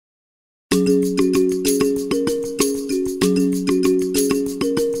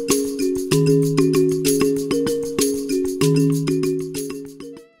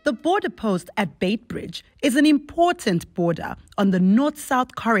post at Beitbridge is an important border on the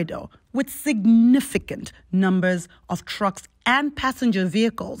north-south corridor with significant numbers of trucks and passenger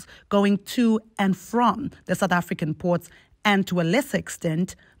vehicles going to and from the South African ports and, to a lesser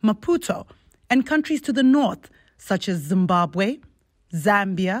extent, Maputo and countries to the north such as Zimbabwe,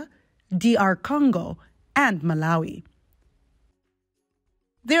 Zambia, DR Congo, and Malawi.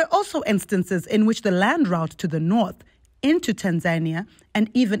 There are also instances in which the land route to the north into Tanzania and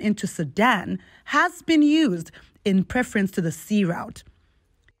even into Sudan has been used in preference to the sea route.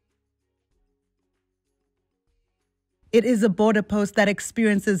 It is a border post that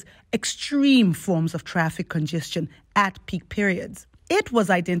experiences extreme forms of traffic congestion at peak periods. It was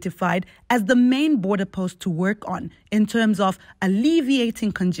identified as the main border post to work on in terms of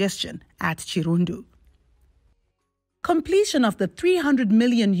alleviating congestion at Chirundu. Completion of the $300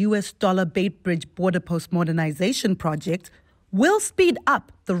 million Beitbridge Border Post Modernization project will speed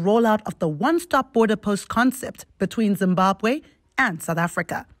up the rollout of the one-stop border post concept between Zimbabwe and South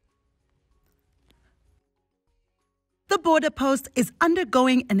Africa. The border post is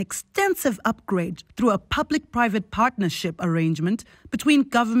undergoing an extensive upgrade through a public-private partnership arrangement between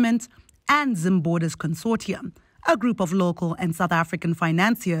government and Zimborders Consortium, a group of local and South African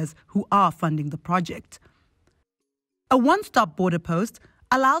financiers who are funding the project. A one-stop border post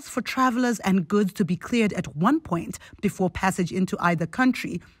allows for travelers and goods to be cleared at one point before passage into either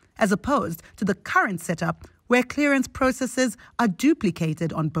country, as opposed to the current setup where clearance processes are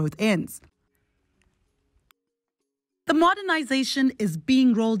duplicated on both ends. The modernization is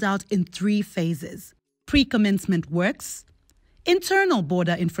being rolled out in 3 phases: pre-commencement works, internal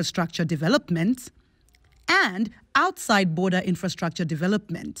border infrastructure development, and outside border infrastructure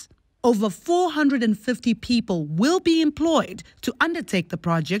development. Over 450 people will be employed to undertake the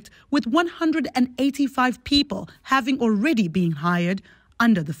project, with 185 people having already been hired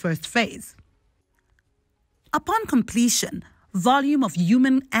under the first phase. Upon completion, volume of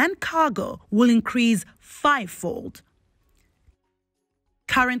human and cargo will increase 5-fold.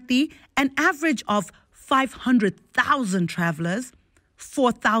 Currently, an average of 500,000 travelers,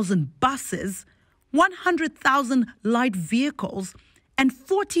 4,000 buses, 100,000 light vehicles, and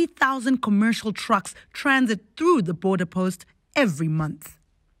 40,000 commercial trucks transit through the border post every month.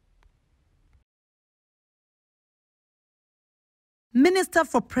 Minister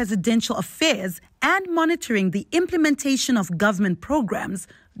for Presidential Affairs and monitoring the implementation of government programs,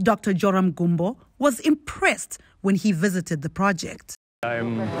 Dr. Joram Gumbo, was impressed when he visited the project.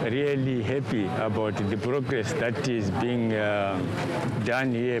 I'm really happy about the progress that is being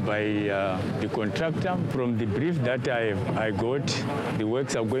done here by the contractor. From the brief that I got, the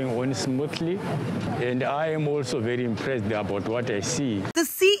works are going on smoothly, and I am also very impressed about what I see. The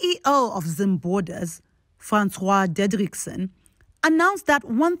CEO of Zimborders, Francois Dedrickson, announced that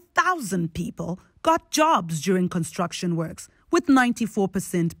 1,000 people got jobs during construction works, with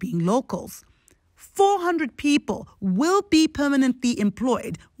 94% being locals. 400 people will be permanently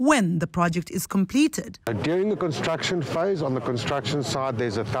employed when the project is completed. During the construction phase, on the construction side,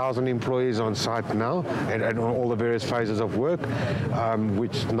 there's 1,000 employees on site now and on all the various phases of work,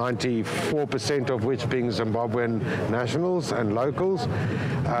 which 94% of which being Zimbabwean nationals and locals.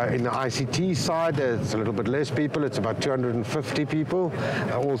 In the ICT side, it's a little bit less people. It's about 250 people,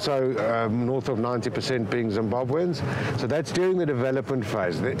 also north of 90% being Zimbabweans. So that's during the development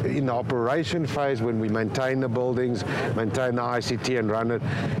phase. In the operation phase, when we maintain the buildings, maintain the ICT and run it,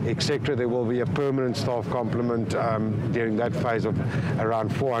 etc., there will be a permanent staff complement during that phase of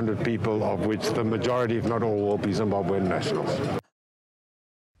around 400 people, of which the majority, if not all, will be Zimbabwean nationals.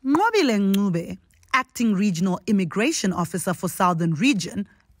 Mobile Ngube, Acting Regional Immigration Officer for Southern Region,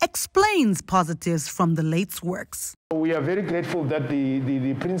 explains positives from the late works. We are very grateful that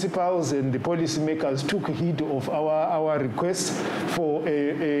the principals and the policymakers took heed of our request for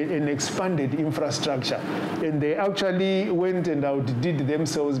an expanded infrastructure. And they actually went and outdid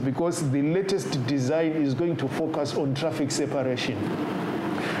themselves, because the latest design is going to focus on traffic separation.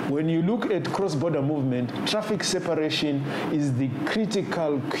 When you look at cross-border movement, traffic separation is the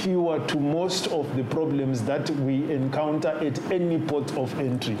critical cure to most of the problems that we encounter at any port of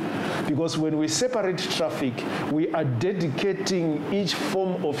entry. Because when we separate traffic, we are dedicating each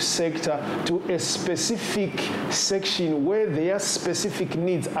form of sector to a specific section where their specific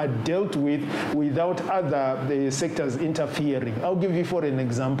needs are dealt with without other sectors interfering. I'll give you for an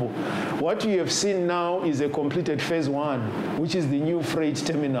example. What you have seen now is a completed phase 1, which is the new freight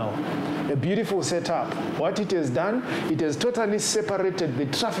terminal. terminal. A beautiful setup. What it has done, it has totally separated the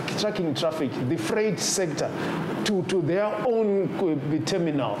trucking traffic, the freight sector, to their own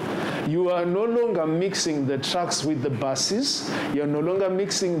terminal. You are no longer mixing the trucks with the buses. You are no longer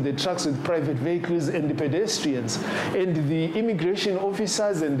mixing the trucks with private vehicles and the pedestrians. And the immigration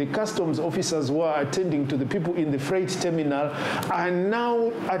officers and the customs officers who are attending to the people in the freight terminal are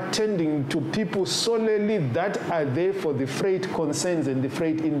now attending to people solely that are there for the freight concerns and the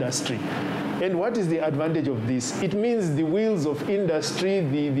freight industry. And what is the advantage of this? It means the wheels of industry,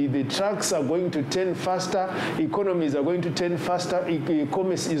 the trucks are going to turn faster, economies are going to turn faster,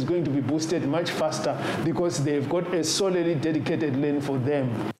 e-commerce is going to be boosted much faster because they've got a solely dedicated lane for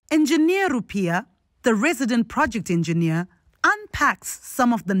them. Engineer Rupiah, the resident project engineer, unpacks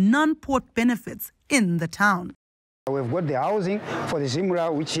some of the non-port benefits in the town. We've got the housing for the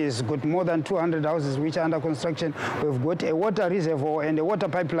Zimra, which has got more than 200 houses which are under construction. We've got a water reservoir and a water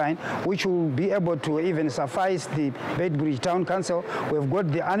pipeline which will be able to even suffice the Beitbridge Town Council. We've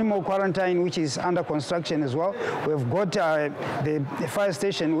got the animal quarantine which is under construction as well. We've got the fire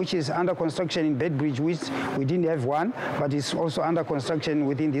station which is under construction in Beitbridge, which we didn't have one, but it's also under construction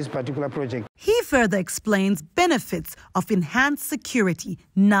within this particular project. He further explains benefits of enhanced security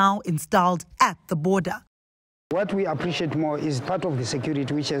now installed at the border. What we appreciate more is part of the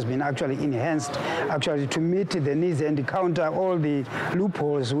security which has been actually enhanced to meet the needs and counter all the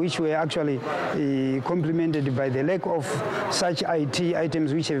loopholes which were actually complemented by the lack of such IT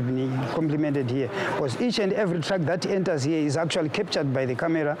items which have been complemented here. Because each and every truck that enters here is actually captured by the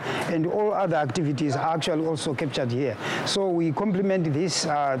camera, and all other activities are actually also captured here. So we complement this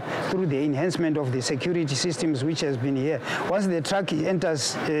through the enhancement of the security systems which has been here. Once the truck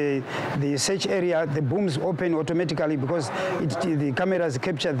enters the search area, the booms open automatically because the cameras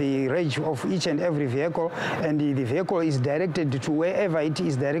capture the range of each and every vehicle, and the vehicle is directed to wherever it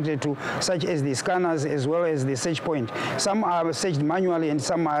is directed to, such as the scanners as well as the search point. Some are searched manually and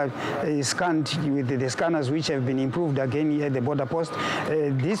some are scanned with the scanners which have been improved again at the border post.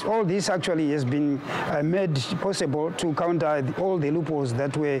 All this actually has been made possible to counter all the loopholes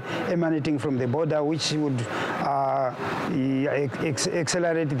that were emanating from the border, which would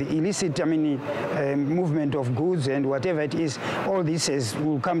accelerate the illicit movement of goods and whatever it is. All this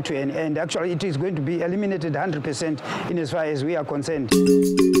will come to an end. Actually, it is going to be eliminated 100% in as far as we are concerned.